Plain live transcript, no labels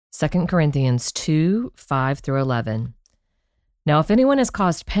2 Corinthians 2, 5 through 11. Now, if anyone has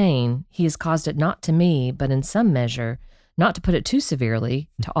caused pain, he has caused it not to me, but in some measure, not to put it too severely,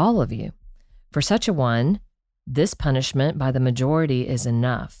 to all of you. For such a one, this punishment by the majority is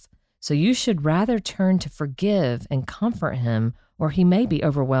enough. So you should rather turn to forgive and comfort him, or he may be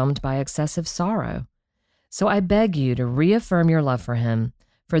overwhelmed by excessive sorrow. So I beg you to reaffirm your love for him.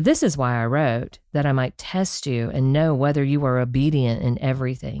 For this is why I wrote, that I might test you and know whether you are obedient in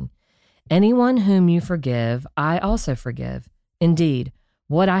everything. Anyone whom you forgive, I also forgive. Indeed,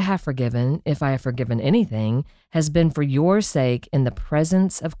 what I have forgiven, if I have forgiven anything, has been for your sake in the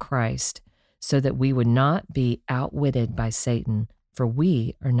presence of Christ, so that we would not be outwitted by Satan, for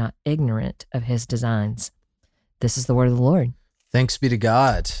we are not ignorant of his designs. This is the word of the Lord. Thanks be to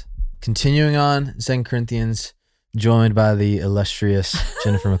God. Continuing on, 2 Corinthians, joined by the illustrious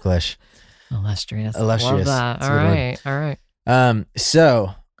Jennifer McClish. Illustrious. Illustrious. Love that. All right.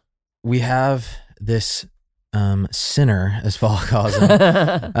 So we have this sinner, as Paul calls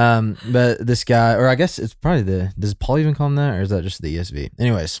him. But this guy, or I guess it's probably does Paul even call him that, or is that just the ESV?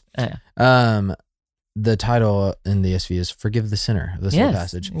 Anyways, the title in the ESV is Forgive the Sinner, of this whole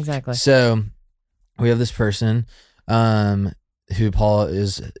passage. Exactly. So we have this person who Paul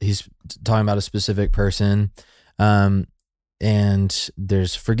he's talking about a specific person, and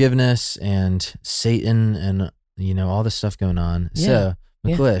there's forgiveness and Satan and, all this stuff going on. Yeah. So,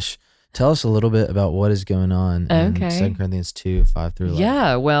 McClish, tell us a little bit about what is going on in 2 Corinthians 2, 5 through 11.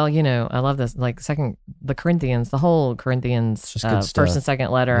 Yeah, well, I love this. Like the whole Corinthians first and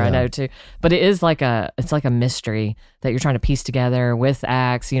second letter, I know too. But it is it's like a mystery that you're trying to piece together with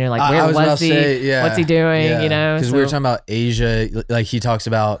Acts. Where was he? What's he doing? Yeah. Because we were talking about Asia. Like he talks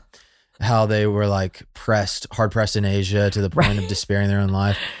about how they were like hard pressed in Asia to the point of despairing their own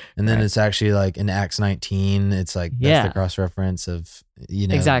life. And then it's actually like in Acts 19, it's like, that's the cross reference of,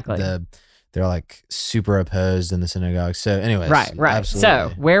 exactly. They're like super opposed in the synagogue. So anyways. Right. Absolutely.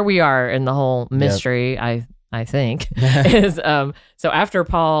 So where we are in the whole mystery, I think is, so after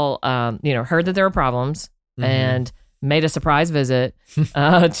Paul, heard that there were problems and made a surprise visit,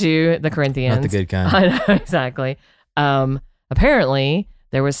 to the Corinthians. Not the good kind. I know, exactly. Apparently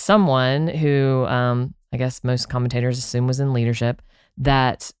there was someone who, I guess most commentators assume was in leadership,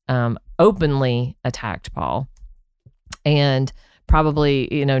 that openly attacked Paul, and probably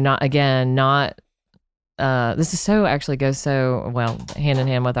this is goes so well hand in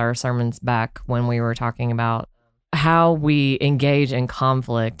hand with our sermons back when we were talking about how we engage in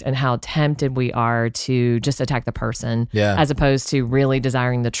conflict and how tempted we are to just attack the person as opposed to really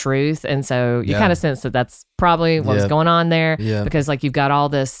desiring the truth. And so you kind of sense that that's probably what was going on there, because like you've got all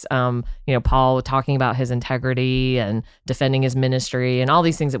this, Paul talking about his integrity and defending his ministry and all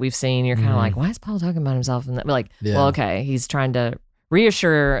these things that we've seen. You're kind of like, why is Paul talking about himself? And well, okay, he's trying to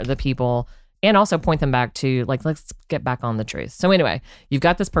reassure the people and also point them back to let's get back on the truth. So anyway, you've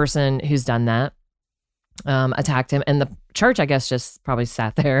got this person who's done that. Attacked him, and the church, I guess, just probably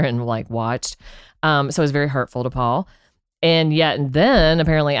sat there and watched. So it was very hurtful to Paul. And yet then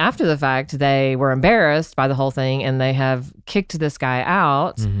apparently after the fact, they were embarrassed by the whole thing and they have kicked this guy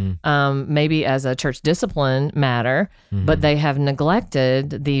out, maybe as a church discipline matter, but they have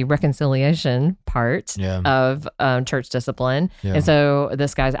neglected the reconciliation part of church discipline. And so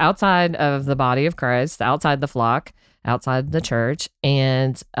this guy's outside of the body of Christ, outside the flock, outside the church,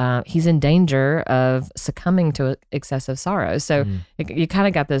 and he's in danger of succumbing to excessive sorrow. So you kind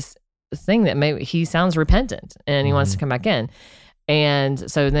of got this thing that maybe he sounds repentant and he wants to come back in. And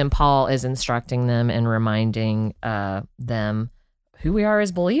so then Paul is instructing them and reminding them who we are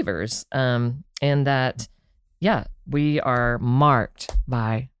as believers, and that, we are marked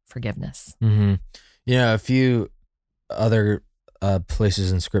by forgiveness. A few other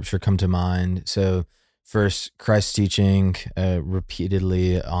places in Scripture come to mind. So first, Christ's teaching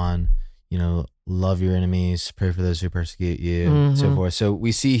repeatedly on, love your enemies, pray for those who persecute you, and so forth. So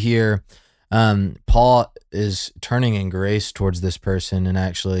we see here, Paul is turning in grace towards this person and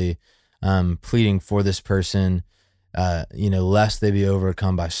actually pleading for this person, lest they be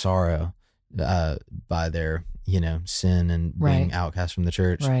overcome by sorrow, by their, sin and being outcast from the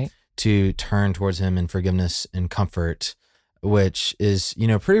church, to turn towards him in forgiveness and comfort, which is,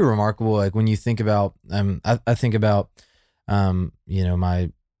 pretty remarkable. Like when you think about, I think about,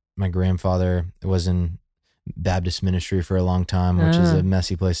 my grandfather was in Baptist ministry for a long time, which is a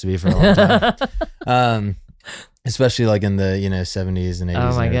messy place to be for a long time. Especially like in the, 70s and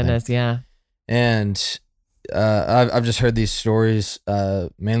 80s. Oh my goodness. Yeah. And I've just heard these stories,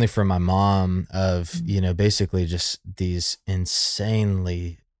 mainly from my mom of, basically just these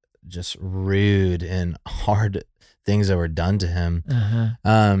insanely just rude and hard things that were done to him. Uh-huh.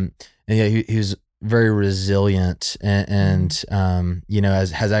 And yeah, he was very resilient and you know,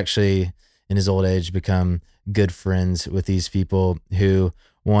 has actually in his old age become good friends with these people who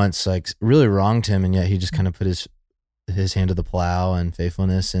once like really wronged him, and yet he just kind of put his hand to the plow and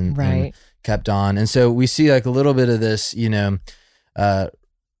faithfulness and kept on. And so we see like a little bit of this, you know,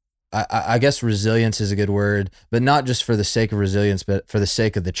 I guess resilience is a good word, but not just for the sake of resilience, but for the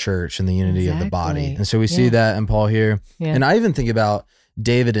sake of the church and the unity of the body. And so we see that in Paul here. And I even think about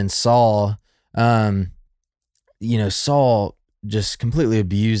David and Saul. You know, Saul just completely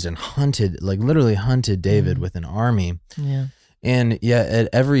abused and hunted, like literally hunted David with an army. Yeah. And yet at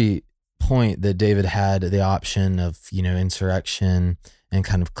every point that David had the option of, you know, insurrection and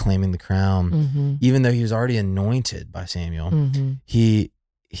kind of claiming the crown, even though he was already anointed by Samuel, he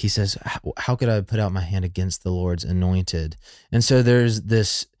says, how could I put out my hand against the Lord's anointed? And so there's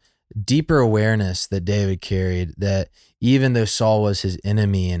this deeper awareness that David carried, that even though Saul was his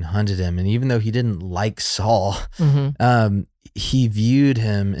enemy and hunted him, and even though he didn't like Saul, he viewed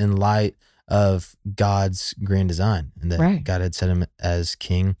him in light of God's grand design, and that God had set him as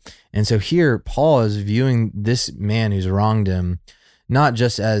king. And so here Paul is viewing this man who's wronged him not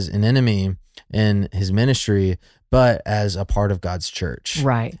just as an enemy in his ministry, but as a part of God's church.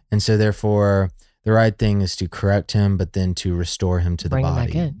 Right. And so therefore the right thing is to correct him, but then to restore him to the body. Bring him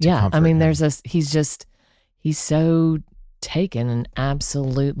back in. Yeah. I mean, he's so taken and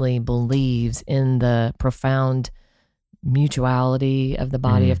absolutely believes in the profound mutuality of the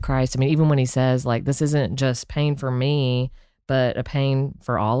body of Christ. I mean, even when he says like, this isn't just pain for me, but a pain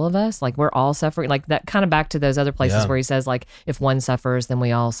for all of us. Like we're all suffering, like that kind of back to those other places where he says like, if one suffers, then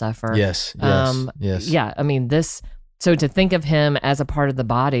we all suffer. Yes. Yeah. I mean, so to think of him as a part of the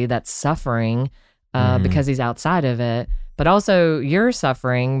body that's suffering because he's outside of it, but also you're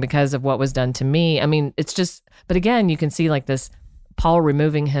suffering because of what was done to me. I mean, it's just, but again, you can see like this, Paul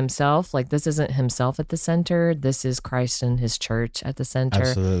removing himself, like this isn't himself at the center. This is Christ and his church at the center.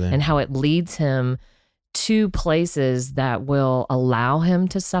 Absolutely. And how it leads him to places that will allow him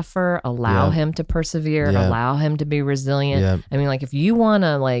to suffer, allow him to persevere, allow him to be resilient. I mean, like if you want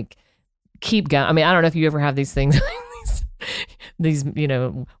to like keep going, I mean, I don't know if you ever have these things, these, you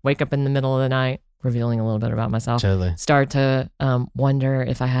know, wake up in the middle of the night, revealing a little bit about myself, start to wonder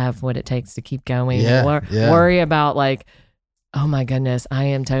if I have what it takes to keep going, worry about like, oh my goodness, I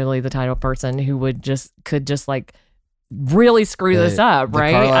am totally the type of person who could just like really screw this up,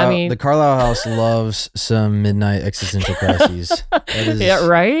 right? I mean, the Carlisle house loves some midnight existential crises. Yeah,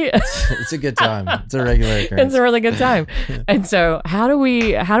 right. It's a good time. It's a regular occurrence. It's a really good time. And so, how do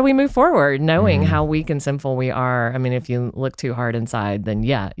we move forward, knowing how weak and sinful we are? I mean, if you look too hard inside, then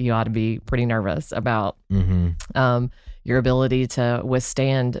you ought to be pretty nervous about your ability to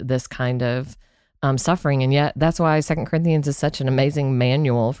withstand this kind of suffering. And yet that's why 2 Corinthians is such an amazing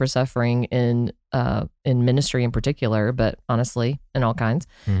manual for suffering in ministry in particular, but honestly in all kinds,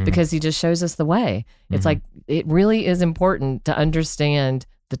 because he just shows us the way. It's like, it really is important to understand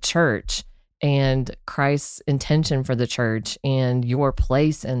the church and Christ's intention for the church and your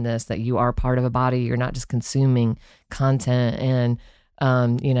place in this, that you are part of a body. You're not just consuming content and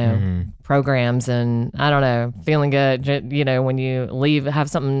programs and I don't know, feeling good, you know, when you leave, have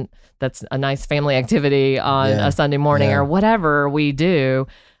something that's a nice family activity on a Sunday morning or whatever we do.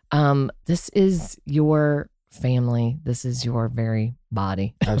 This is your family. This is your very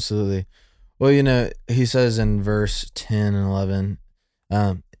body. Absolutely. Well, you know, he says in verse 10 and 11,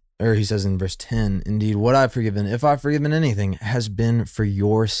 or he says in verse 10, indeed, what I've forgiven, if I've forgiven anything, has been for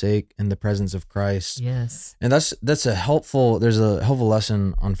your sake in the presence of Christ. Yes. And there's a helpful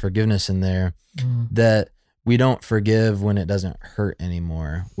lesson on forgiveness in there, that we don't forgive when it doesn't hurt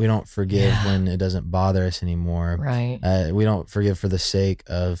anymore. We don't forgive when it doesn't bother us anymore. Right. We don't forgive for the sake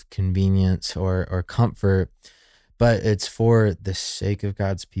of convenience or comfort, but it's for the sake of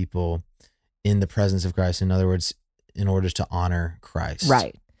God's people in the presence of Christ. In other words, in order to honor Christ.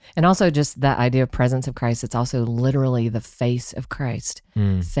 Right. And also just that idea of presence of Christ, it's also literally the face of Christ.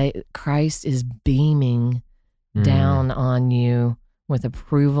 Christ is beaming down on you with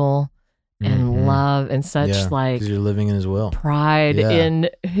approval and love and such, like, because you're living in his will, pride in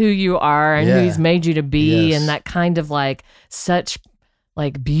who you are and who he's made you to be, and that kind of like such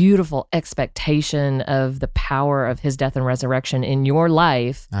like beautiful expectation of the power of his death and resurrection in your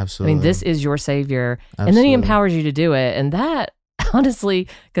life. Absolutely. I mean, this is your savior. And then he empowers you to do it. And that, honestly,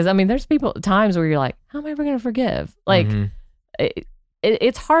 because I mean, there's times where you're like, how am I ever going to forgive? Like,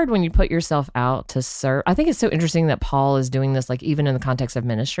 it's hard when you put yourself out to serve. I think it's so interesting that Paul is doing this, like even in the context of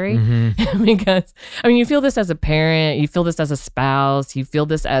ministry, because I mean, you feel this as a parent, you feel this as a spouse, you feel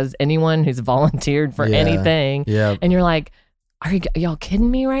this as anyone who's volunteered for anything. Yeah. And you're like, are y'all kidding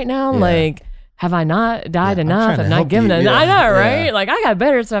me right now? Yeah. Like, have I not died enough? I'm I've not given enough. Yeah. I know, right? Yeah. Like, I got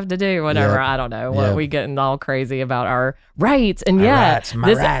better stuff to do, whatever. Yep. I don't know. Yep. We getting all crazy about our rights. And My rats.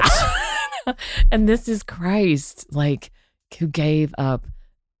 and this is Christ, like, who gave up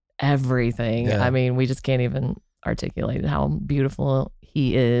everything. Yeah. I mean, we just can't even articulate how beautiful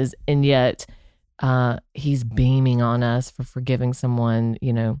he is. And yet, he's beaming on us for forgiving someone,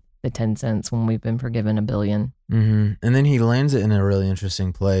 the 10 cents when we've been forgiven $1 billion. And then he lands it in a really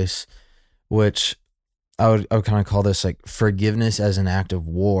interesting place, which I would kind of call this like forgiveness as an act of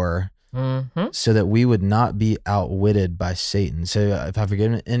war, so that we would not be outwitted by Satan. So if I've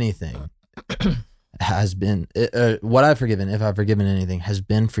forgiven anything, has been what I've forgiven, if I've forgiven anything, has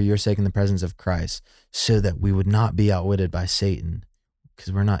been for your sake in the presence of Christ, so that we would not be outwitted by Satan,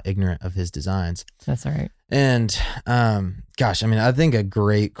 because we're not ignorant of his designs. That's all right. And gosh, I mean, I think a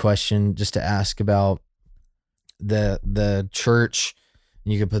great question just to ask about the church.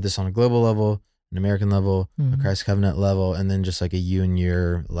 You could put this on a global level, an American level, a Christ Covenant level, and then just like a you and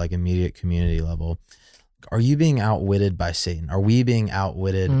your like immediate community level. Are you being outwitted by Satan? Are we being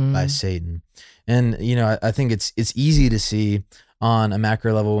outwitted by Satan? And I think it's easy to see on a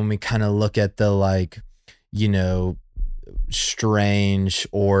macro level when we kind of look at the like, strange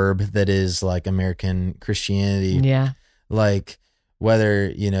orb that is like American Christianity. Yeah. Like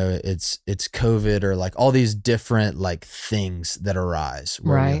whether, it's COVID or like all these different like things that arise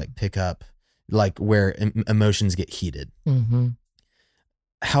where we like pick up like where emotions get heated.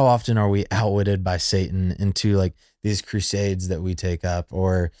 How often are we outwitted by Satan into like these crusades that we take up,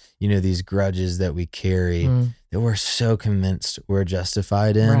 or, these grudges that we carry that we're so convinced we're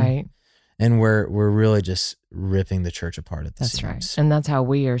justified in. Right. And we're really just ripping the church apart at the seams. That's right. And that's how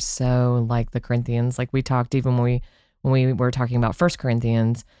we are so like the Corinthians. Like we talked even when we were talking about 1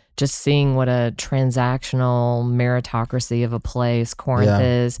 Corinthians, just seeing what a transactional meritocracy of a place Corinth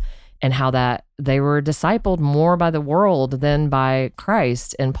is, and how that they were discipled more by the world than by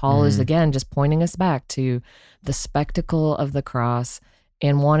Christ. And Paul is again just pointing us back to the spectacle of the cross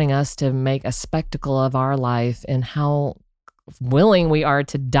and wanting us to make a spectacle of our life and how willing we are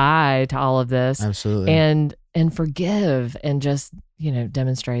to die to all of this. Absolutely. And forgive and just,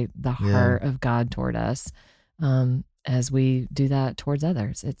 demonstrate the heart of God toward us as we do that towards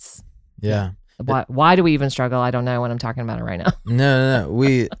others. It's why do we even struggle? I don't know when I'm talking about it right now.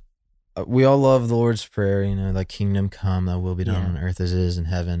 No. We all love the Lord's Prayer, like kingdom come, thy will be done on earth as it is in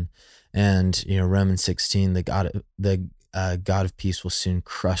heaven. And, Romans 16, the God of peace will soon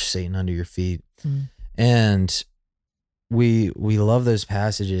crush Satan under your feet. And we love those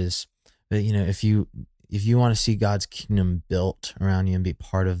passages, but if you want to see God's kingdom built around you and be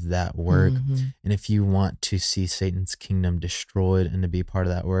part of that work, and if you want to see Satan's kingdom destroyed and to be part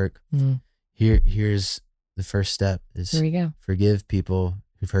of that work, here's the first step is here we go. Forgive people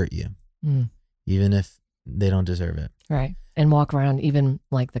who've hurt you, even if they don't deserve it. Right. And walk around even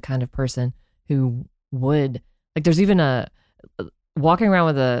like the kind of person who would, like there's even walking around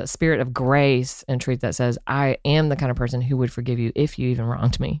with a spirit of grace and truth that says, I am the kind of person who would forgive you if you even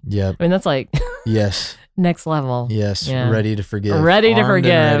wronged me. Yep. I mean, that's like yes, next level. Yes. Yeah. Ready to forgive. Ready to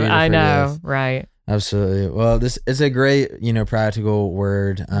forgive. Ready to I forgive. know. Right. Absolutely. Well, this is a great, practical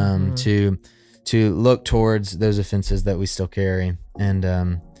word to look towards those offenses that we still carry and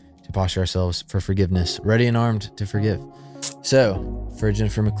to posture ourselves for forgiveness, ready and armed to forgive. So for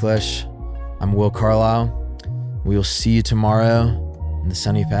Jennifer McClish, I'm Will Carlisle. We will see you tomorrow in the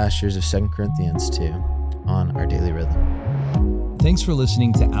sunny pastures of 2 Corinthians 2 on Our Daily Rhythm. Thanks for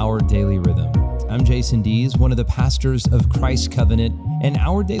listening to Our Daily Rhythm. I'm Jason Dees, one of the pastors of Christ Covenant, and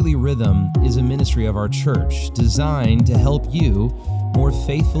Our Daily Rhythm is a ministry of our church designed to help you more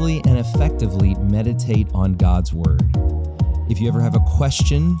faithfully and effectively meditate on God's Word. If you ever have a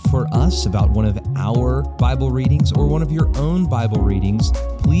question for us about one of our Bible readings or one of your own Bible readings,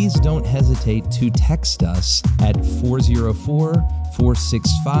 please don't hesitate to text us at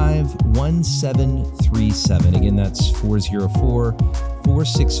 404-465-1737. Again, that's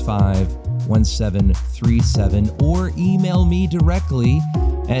 404-465-1737, or email me directly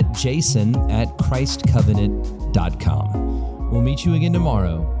at jason@christcovenant.com. We'll meet you again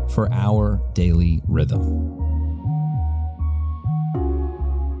tomorrow for Our Daily Rhythm.